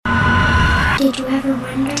Did you ever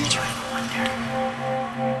wonder?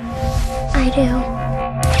 I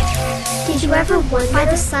do. Did you ever wonder why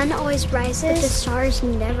the sun always rises, but the stars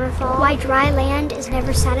never fall? Why dry land is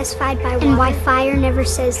never satisfied by water? And why fire never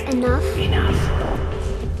says enough?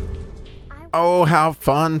 Oh, how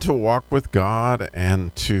fun to walk with God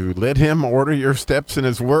and to let Him order your steps in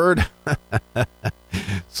His Word.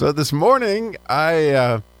 So this morning,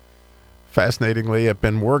 I fascinatingly have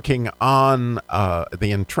been working on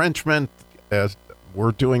the entrenchment as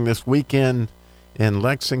we're doing this weekend in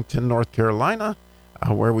Lexington, North Carolina,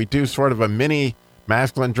 where we do sort of a mini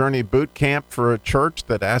masculine journey boot camp for a church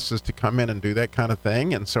that asks us to come in and do that kind of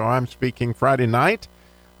thing. And so I'm speaking Friday night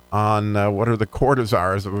on what are the core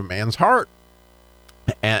desires of a man's heart.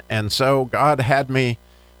 And so God had me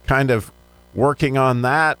kind of working on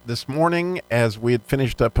that this morning as we had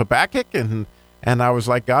finished up Habakkuk, and I was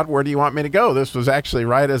like, God, where do you want me to go? This was actually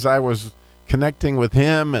right as I was connecting with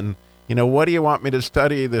Him, and what do you want me to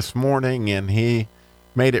study this morning? And He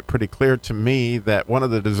made it pretty clear to me that one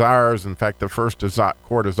of the desires, in fact, the first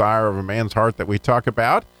core desire of a man's heart that we talk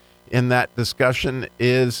about in that discussion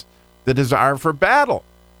is the desire for battle.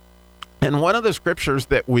 And one of the scriptures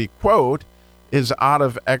that we quote is out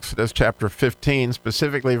of Exodus chapter 15,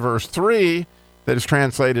 specifically verse 3, that is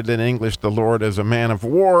translated in English, the Lord is a man of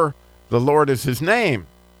war, the Lord is His name.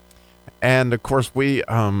 And of course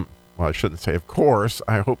well, I shouldn't say of course,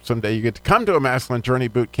 I hope someday you get to come to a Masculine Journey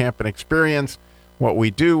Boot Camp and experience what we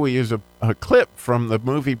do. We use a clip from the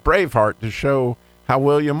movie Braveheart to show how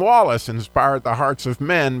William Wallace inspired the hearts of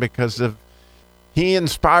men because he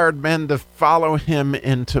inspired men to follow him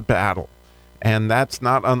into battle. And that's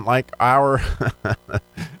not unlike our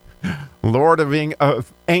Lord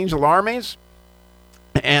of angel armies.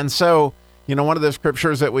 And so, one of the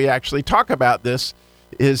scriptures that we actually talk about this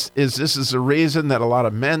is this is the reason that a lot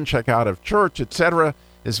of men check out of church, etc.,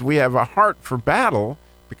 is we have a heart for battle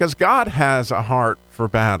because God has a heart for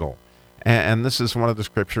battle. And this is one of the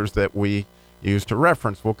scriptures that we use to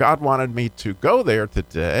reference. Well, God wanted me to go there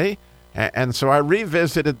today. And so I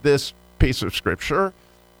revisited this piece of scripture.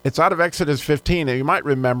 It's out of Exodus 15. And you might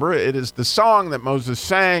remember it is the song that Moses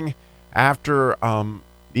sang after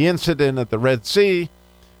the incident at the Red Sea.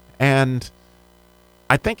 And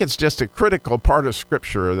I think it's just a critical part of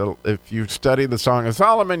Scripture. If you study the Song of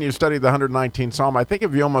Solomon, you study the 119th Psalm. I think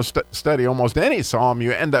if you study almost any psalm,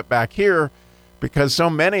 you end up back here because so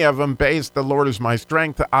many of them base the Lord is my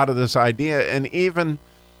strength out of this idea. And even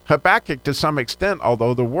Habakkuk to some extent,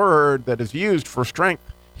 although the word that is used for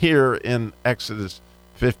strength here in Exodus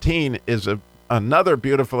 15 is another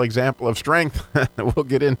beautiful example of strength that we'll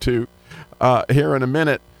get into here in a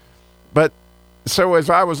minute. But so as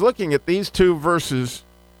I was looking at these two verses,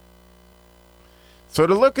 so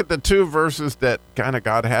to look at the two verses that kind of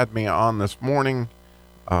God had me on this morning,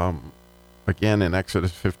 again in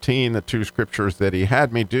Exodus 15, the two scriptures that He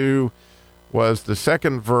had me do was the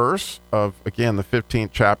second verse of, again, the 15th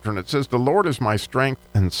chapter, and it says, the Lord is my strength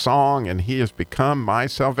and song, and He has become my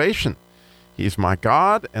salvation. He's my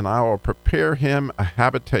God, and I will prepare Him a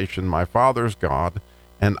habitation, my Father's God,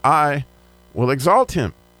 and I will exalt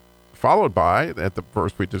Him. Followed by, at the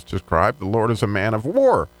verse we just described, the Lord is a man of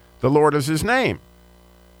war. The Lord is His name.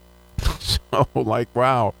 So,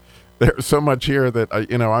 wow, there's so much here that,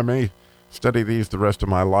 I may study these the rest of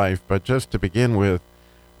my life. But just to begin with,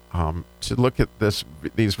 to look at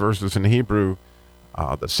these verses in Hebrew,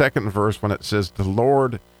 the second verse when it says, the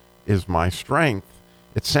Lord is my strength,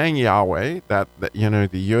 it's saying Yahweh, that the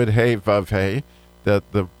Yud, He, Vav, He,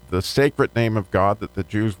 the sacred name of God that the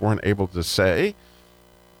Jews weren't able to say.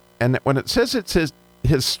 And when it says it's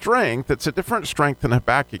his strength, it's a different strength than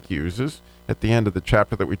Habakkuk uses at the end of the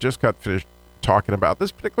chapter that we just got finished talking about.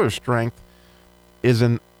 This particular strength is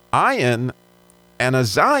an ayin and a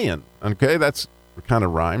zayin. Okay, that's kind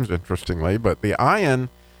of rhymes, interestingly. But the ayin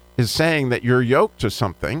is saying that you're yoked to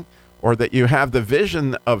something or that you have the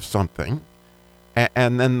vision of something.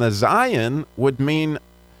 And then the zayin would mean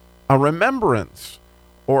a remembrance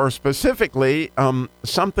or specifically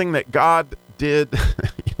something that God did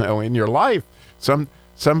in your life, some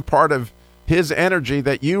part of His energy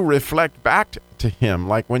that you reflect back to Him,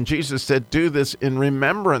 like when Jesus said, do this in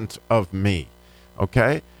remembrance of me.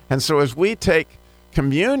 Okay? And so as we take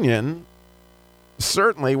communion,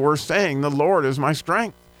 certainly we're saying the Lord is my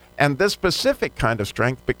strength. And this specific kind of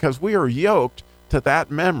strength, because we are yoked to that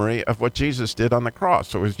memory of what Jesus did on the cross.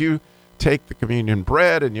 So as you take the communion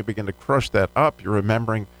bread and you begin to crush that up, you're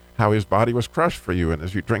remembering how His body was crushed for you. And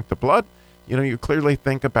as you drink the blood, you clearly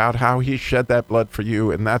think about how He shed that blood for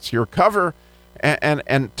you, and that's your cover.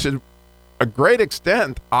 And to a great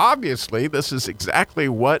extent, obviously, this is exactly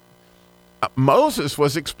what Moses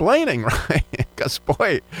was explaining, right? Because,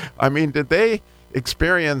 boy, I mean, did they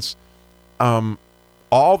experience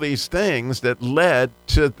all these things that led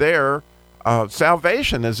to their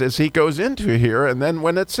salvation as he goes into here. And then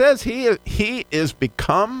when it says he is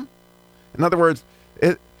become, in other words,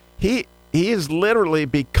 he is literally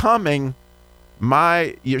becoming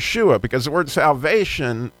my Yeshua, because the word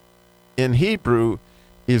salvation in Hebrew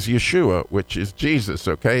is Yeshua, which is Jesus,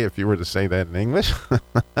 okay, if you were to say that in English.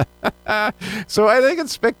 So I think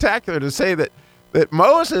it's spectacular to say that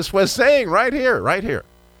Moses was saying right here,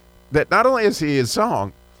 that not only is he his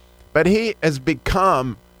song, but he has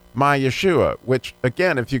become my Yeshua, which,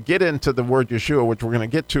 again, if you get into the word Yeshua, which we're going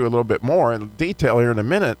to get to a little bit more in detail here in a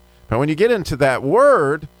minute, but when you get into that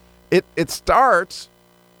word, it ends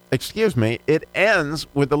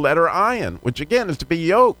with the letter ayin, which, again, is to be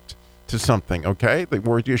yoked to something, okay? The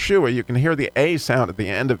word Yeshua, you can hear the A sound at the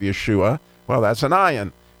end of Yeshua. Well, that's an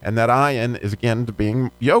ayin, and that ayin is, again, to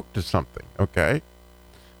being yoked to something, okay?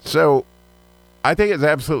 So I think it's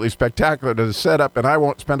absolutely spectacular to set up, and I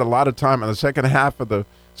won't spend a lot of time on the second half of the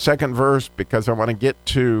second verse because I want to get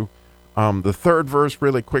to the third verse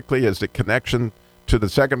really quickly as the connection to the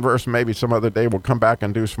second verse. Maybe some other day we'll come back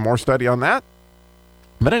and do some more study on that.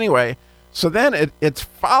 But anyway, so then it's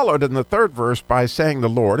followed in the third verse by saying the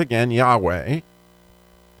Lord, again, Yahweh,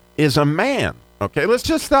 is a man. Okay, let's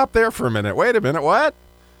just stop there for a minute. Wait a minute, what?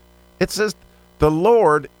 It says the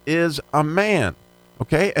Lord is a man.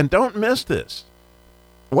 Okay, and don't miss this.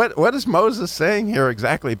 What is Moses saying here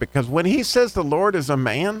exactly? Because when he says the Lord is a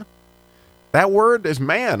man, that word is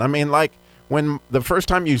man. I mean, like when the first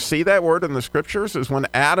time you see that word in the scriptures is when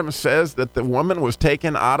Adam says that the woman was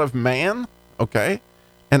taken out of man, okay?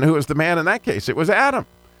 And who was the man in that case? It was Adam,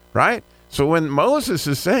 right? So when Moses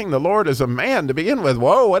is saying the Lord is a man to begin with,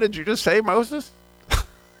 whoa, what did you just say, Moses?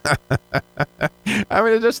 I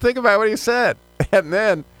mean, just think about what he said. And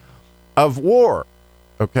then of war.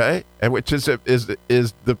 Okay, and which is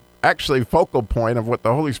the actually focal point of what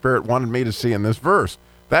the Holy Spirit wanted me to see in this verse.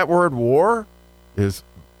 That word war is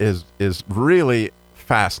really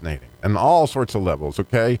fascinating on all sorts of levels.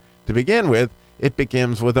 Okay, to begin with, it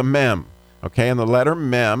begins with a mem. Okay, and the letter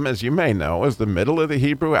mem, as you may know, is the middle of the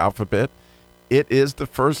Hebrew alphabet. It is the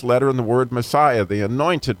first letter in the word Messiah, the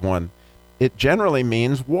anointed one. It generally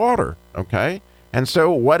means water. Okay, and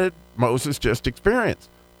so what did Moses just experience?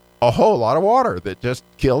 A whole lot of water that just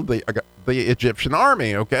killed the Egyptian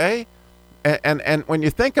army, okay? And when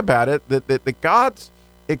you think about it, the God's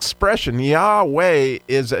expression, Yahweh,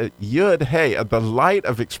 is a Yud Hey, the light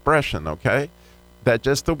of expression, okay? That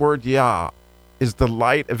just the word Yah is the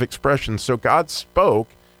light of expression. So God spoke,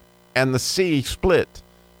 and the sea split.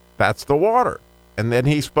 That's the water. And then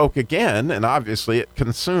he spoke again, and obviously it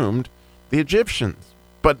consumed the Egyptians,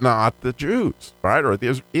 but not the Jews, right? Or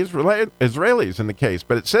the Israelis in the case.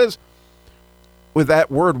 But it says with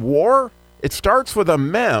that word war, it starts with a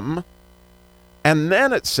mem, and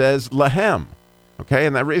then it says lahem, okay?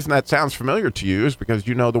 And the reason that sounds familiar to you is because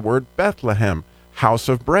you know the word Bethlehem, house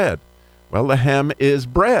of bread. Well, lahem is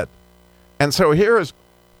bread. And so here is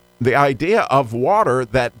the idea of water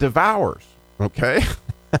that devours, okay?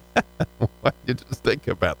 You just think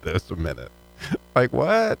about this a minute. Like,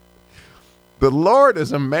 what? The Lord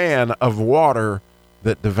is a man of water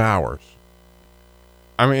that devours.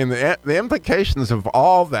 I mean, the implications of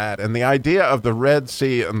all that and the idea of the Red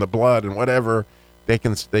Sea and the blood and whatever,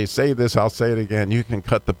 they say this, I'll say it again, you can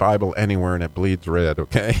cut the Bible anywhere and it bleeds red,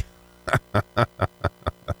 okay?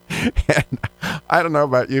 And I don't know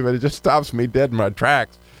about you, but it just stops me dead in my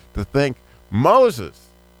tracks to think Moses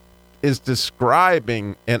is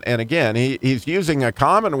describing, and again, he's using a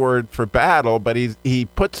common word for battle, but he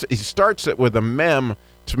starts it with a mem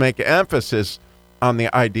to make emphasis on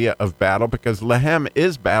the idea of battle, because lahem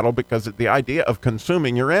is battle, because it's the idea of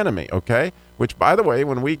consuming your enemy, okay? Which, by the way,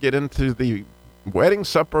 when we get into the wedding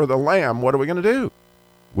supper of the Lamb, what are we going to do?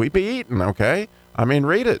 We be eating, okay? I mean,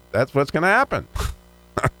 read it. That's what's going to happen.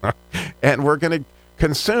 And we're going to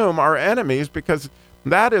consume our enemies, because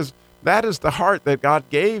that is the heart that God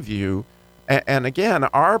gave you. And again,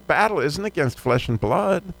 our battle isn't against flesh and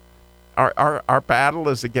blood. Our battle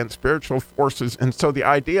is against spiritual forces. And so the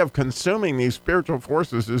idea of consuming these spiritual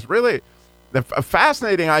forces is really a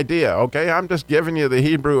fascinating idea, okay? I'm just giving you the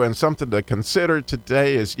Hebrew and something to consider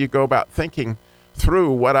today as you go about thinking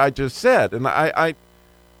through what I just said. And I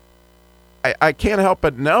can't help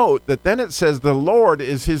but note that then it says the Lord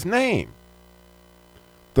is his name.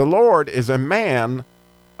 The Lord is a man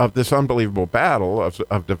of this unbelievable battle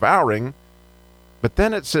of devouring, but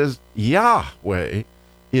then it says Yahweh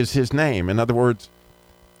is his name. In other words,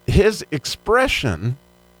 his expression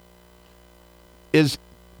is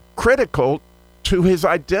critical to his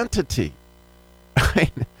identity.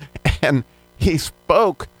 And he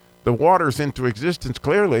spoke the waters into existence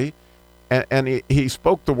clearly, and he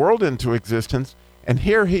spoke the world into existence. And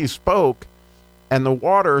here he spoke, and the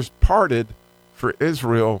waters parted for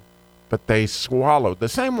Israel, but they swallowed the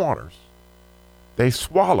same waters. They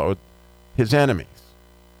swallowed his enemies,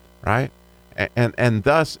 right? And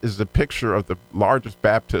thus is the picture of the largest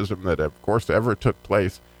baptism that, of course, ever took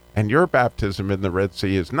place. And your baptism in the Red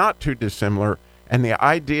Sea is not too dissimilar. And the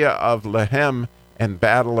idea of Lehem and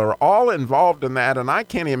battle are all involved in that. And I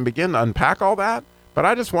can't even begin to unpack all that. But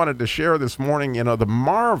I just wanted to share this morning, the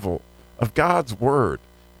marvel of God's word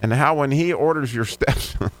and how when he orders your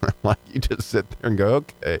steps, like you just sit there and go,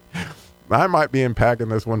 okay, I might be unpacking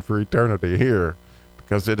this one for eternity here,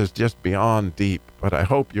 because it is just beyond deep. But I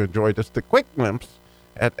hope you enjoyed just a quick glimpse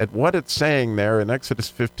at what it's saying there in Exodus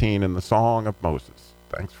 15 in the Song of Moses.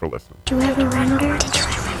 Thanks for listening. Did you ever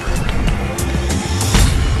wonder?